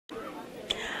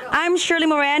I'm Shirley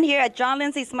Moran here at John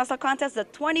Lindsay's Muscle Contest, the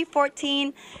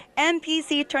 2014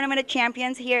 NPC Tournament of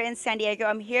Champions here in San Diego.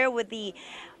 I'm here with the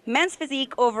men's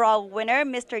physique overall winner,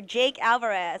 Mr. Jake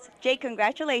Alvarez. Jake,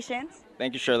 congratulations.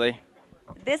 Thank you, Shirley.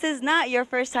 This is not your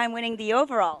first time winning the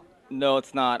overall. No,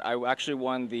 it's not. I actually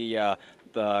won the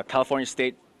California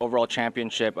State Overall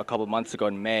Championship a couple months ago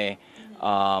in May.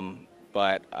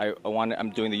 But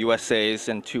I'm doing the USA's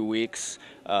in 2 weeks,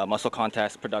 muscle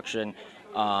contest production.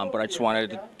 But I just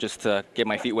wanted to get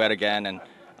my feet wet again and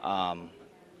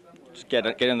just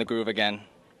get in the groove again.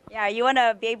 Yeah, you want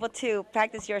to be able to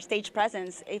practice your stage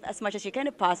presence as much as you can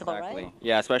if possible, Exactly. right?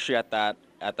 Yeah, especially at that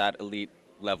elite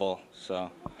level.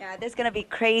 So. Yeah, this is going to be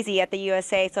crazy at the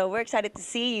USA, so we're excited to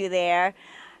see you there.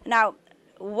 Now,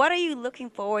 what are you looking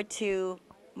forward to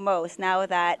most now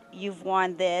that you've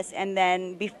won this and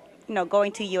then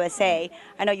going to USA?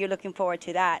 I know you're looking forward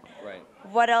to that. Right.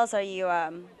 What else are you,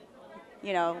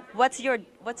 what's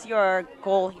your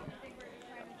goal here?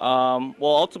 Well,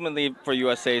 ultimately for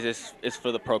USA's is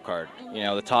for the pro card.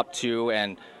 The top two,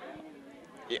 and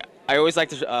yeah, I always like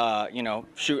to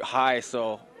shoot high,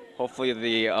 so hopefully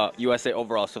the USA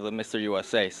overall, so the Mr.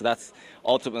 USA. So that's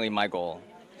ultimately my goal.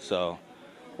 So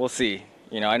we'll see.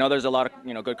 I know there's a lot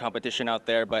of good competition out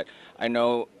there, but I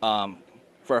know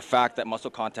for a fact that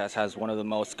MuscleContest has one of the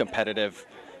most competitive,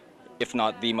 if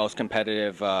not the most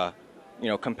competitive,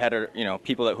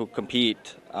 people who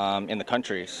compete in the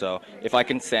country. So if I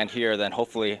can stand here, then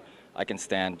hopefully I can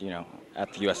stand,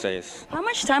 at the USA's. How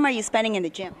much time are you spending in the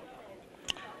gym?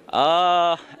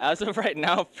 As of right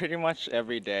now, pretty much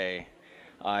every day.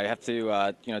 I have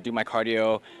to, do my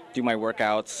cardio, do my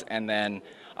workouts, and then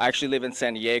I actually live in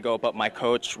San Diego, but my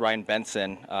coach, Ryan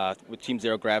Benson, with Team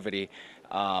Zero Gravity,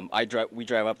 we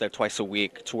drive up there twice a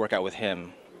week to work out with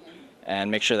him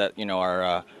and make sure that,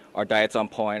 our diet's on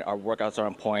point, our workouts are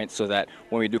on point, so that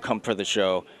when we do come for the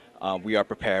show, we are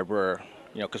prepared.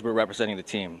 Because we're representing the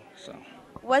team. So.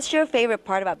 What's your favorite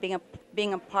part about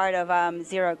being a part of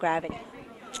Zero Gravity?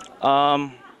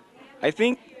 I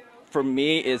think for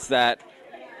me is that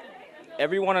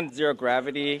everyone on Zero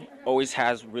Gravity always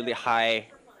has really high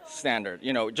standard.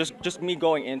 Just me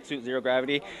going into Zero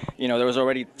Gravity, there was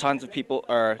already tons of people,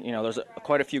 or there's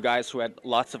quite a few guys who had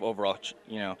lots of overall,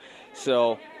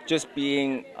 so just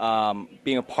being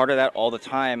a part of that all the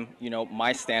time,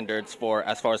 my standards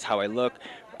as far as how I look,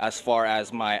 as far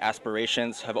as my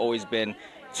aspirations have always been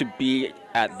to be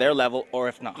at their level or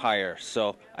if not higher.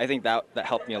 So I think that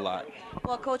helped me a lot.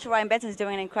 Well, Coach Ryan Benson is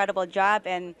doing an incredible job,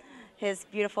 and his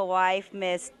beautiful wife,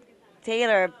 Miss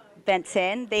Taylor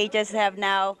Benson, they just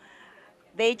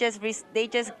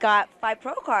got 5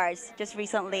 pro cards just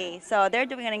recently. So they're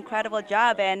doing an incredible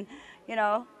job, and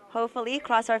hopefully,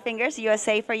 cross our fingers,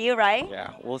 USA for you, right?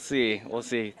 Yeah, we'll see. We'll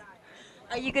see.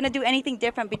 Are you going to do anything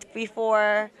different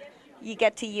before you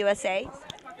get to USA?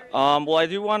 Well, I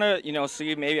do want to,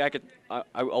 see maybe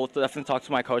I'll definitely talk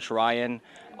to my coach Ryan,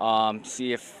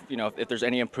 see if there's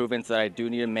any improvements that I do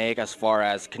need to make as far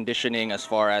as conditioning, as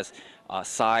far as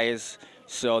size.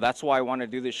 So that's why I want to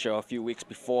do this show a few weeks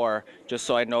before, just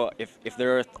so I know if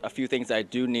there are a few things that I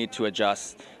do need to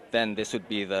adjust, then this would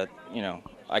be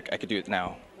I could do it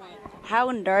now.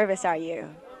 How nervous are you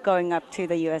going up to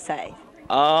the USA?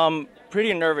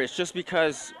 Pretty nervous, just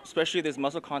because, especially these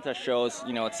muscle contest shows,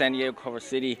 at San Diego, Culver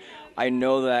City, I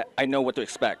know what to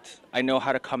expect. I know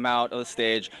how to come out of the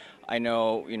stage. I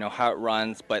know, how it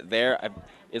runs. But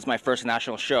is my first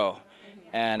national show,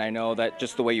 and I know that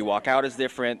just the way you walk out is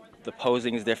different, the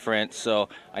posing is different. So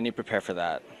I need to prepare for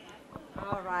that.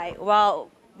 All right. Well,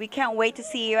 we can't wait to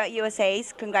see you at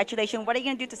USA's. Congratulations. What are you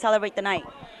going to do to celebrate the night?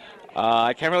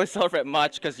 I can't really celebrate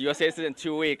much because USA's is in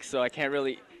 2 weeks, so I can't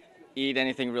really eat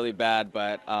anything really bad.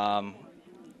 But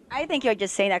I think you're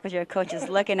just saying that because your coach is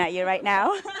looking at you right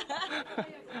now.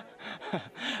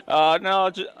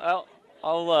 No,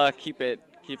 I'll keep it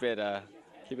good.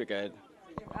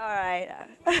 All right.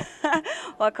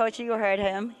 Well, Coach, you heard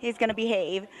him. He's going to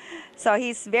behave. So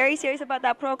he's very serious about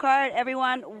that pro card.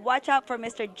 Everyone, watch out for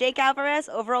Mr. Jake Alvarez,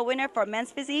 overall winner for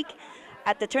men's physique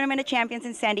at the Tournament of Champions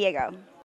in San Diego.